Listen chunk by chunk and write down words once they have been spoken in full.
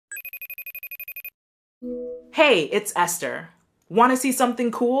Hey, it's Esther. Want to see something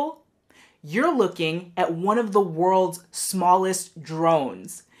cool? You're looking at one of the world's smallest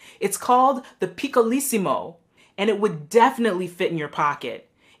drones. It's called the Piccolissimo, and it would definitely fit in your pocket.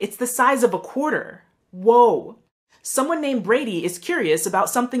 It's the size of a quarter. Whoa! Someone named Brady is curious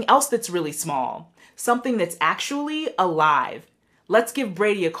about something else that's really small, something that's actually alive. Let's give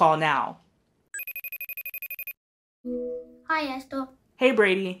Brady a call now. Hi, Esther. Hey,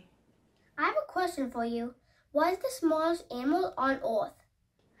 Brady. I have a question for you. What is the smallest animal on Earth?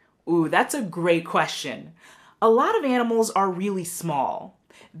 Ooh, that's a great question. A lot of animals are really small.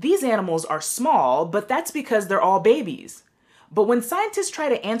 These animals are small, but that's because they're all babies. But when scientists try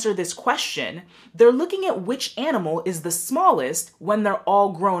to answer this question, they're looking at which animal is the smallest when they're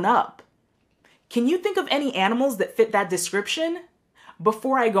all grown up. Can you think of any animals that fit that description?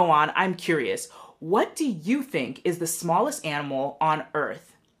 Before I go on, I'm curious. What do you think is the smallest animal on Earth?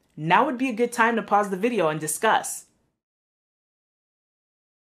 Now would be a good time to pause the video and discuss.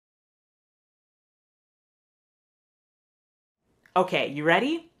 Okay, you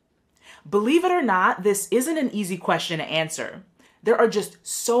ready? Believe it or not, this isn't an easy question to answer. There are just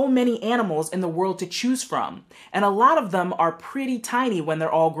so many animals in the world to choose from, and a lot of them are pretty tiny when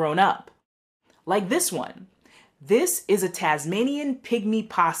they're all grown up. Like this one. This is a Tasmanian pygmy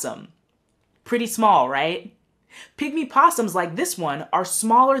possum. Pretty small, right? Pygmy possums like this one are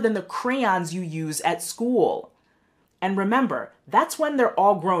smaller than the crayons you use at school. And remember, that's when they're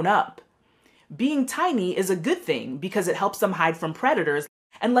all grown up. Being tiny is a good thing because it helps them hide from predators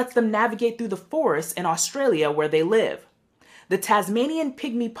and lets them navigate through the forests in Australia where they live. The Tasmanian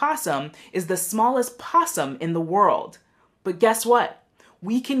pygmy possum is the smallest possum in the world. But guess what?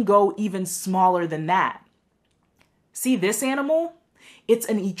 We can go even smaller than that. See this animal? It's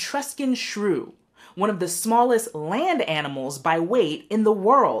an Etruscan shrew, one of the smallest land animals by weight in the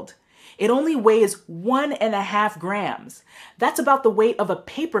world. It only weighs 1.5 grams. That's about the weight of a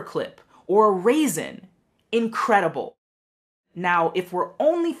paperclip or a raisin. Incredible. Now, if we're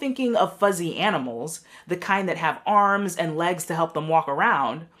only thinking of fuzzy animals, the kind that have arms and legs to help them walk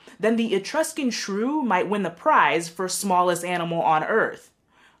around, then the Etruscan shrew might win the prize for smallest animal on Earth.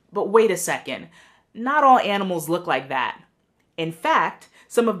 But wait a second, not all animals look like that. In fact,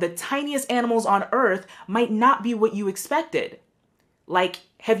 some of the tiniest animals on Earth might not be what you expected. Like,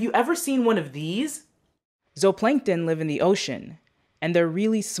 have you ever seen one of these? Zooplankton live in the ocean, and they're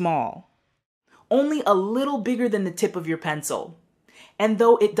really small. Only a little bigger than the tip of your pencil. And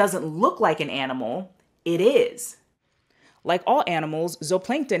though it doesn't look like an animal, it is. Like all animals,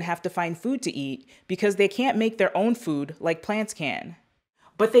 zooplankton have to find food to eat because they can't make their own food like plants can.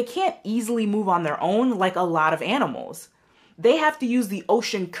 But they can't easily move on their own like a lot of animals. They have to use the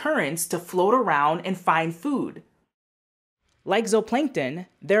ocean currents to float around and find food. Like zooplankton,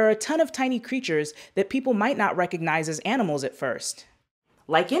 there are a ton of tiny creatures that people might not recognize as animals at first.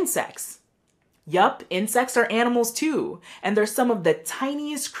 Like insects. Yup, insects are animals too, and they're some of the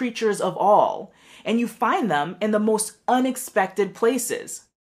tiniest creatures of all, and you find them in the most unexpected places.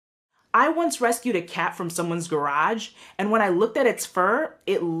 I once rescued a cat from someone's garage, and when I looked at its fur,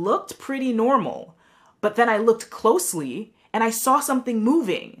 it looked pretty normal. But then I looked closely, and I saw something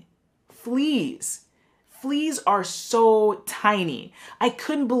moving. Fleas. Fleas are so tiny. I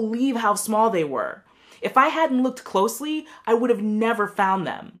couldn't believe how small they were. If I hadn't looked closely, I would have never found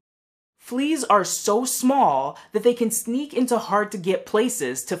them. Fleas are so small that they can sneak into hard to get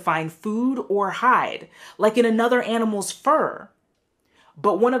places to find food or hide, like in another animal's fur.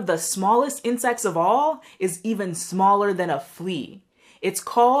 But one of the smallest insects of all is even smaller than a flea. It's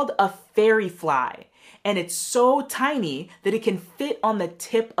called a fairy fly, and it's so tiny that it can fit on the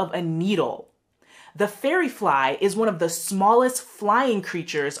tip of a needle. The fairy fly is one of the smallest flying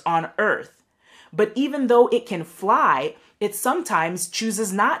creatures on Earth. But even though it can fly, it sometimes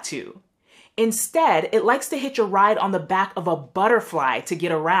chooses not to. Instead, it likes to hitch a ride on the back of a butterfly to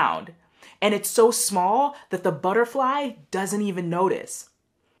get around. And it's so small that the butterfly doesn't even notice.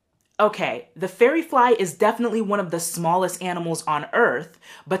 Okay, the fairy fly is definitely one of the smallest animals on Earth,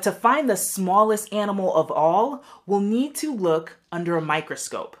 but to find the smallest animal of all, we'll need to look under a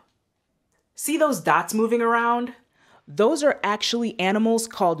microscope. See those dots moving around? Those are actually animals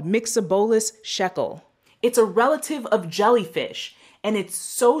called Myxobolus shekel. It's a relative of jellyfish, and it's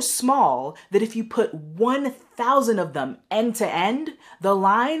so small that if you put 1,000 of them end to end, the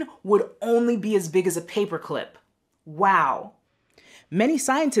line would only be as big as a paperclip. Wow. Many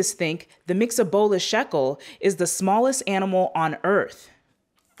scientists think the Myxobolus shekel is the smallest animal on Earth.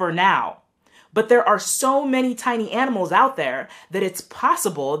 For now. But there are so many tiny animals out there that it's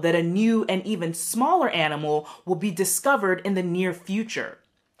possible that a new and even smaller animal will be discovered in the near future.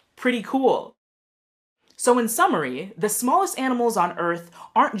 Pretty cool. So in summary, the smallest animals on Earth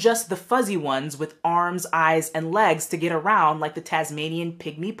aren't just the fuzzy ones with arms, eyes, and legs to get around like the Tasmanian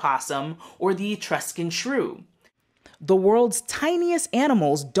pygmy possum or the Etruscan shrew. The world's tiniest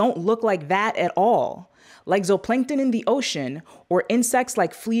animals don't look like that at all. Like zooplankton in the ocean or insects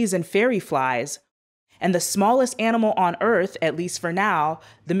like fleas and fairy flies. And the smallest animal on Earth, at least for now,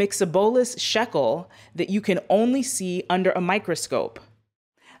 the Myxobolus shekel, that you can only see under a microscope.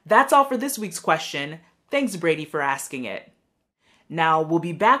 That's all for this week's question. Thanks, Brady, for asking it. Now, we'll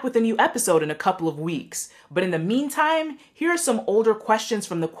be back with a new episode in a couple of weeks, but in the meantime, here are some older questions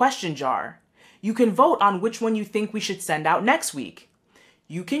from the question jar. You can vote on which one you think we should send out next week.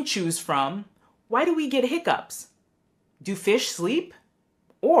 You can choose from, why do we get hiccups? Do fish sleep?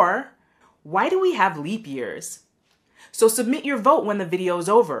 Or, why do we have leap years? So submit your vote when the video is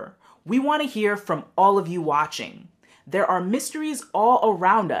over. We want to hear from all of you watching. There are mysteries all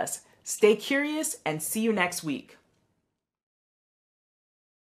around us. Stay curious and see you next week.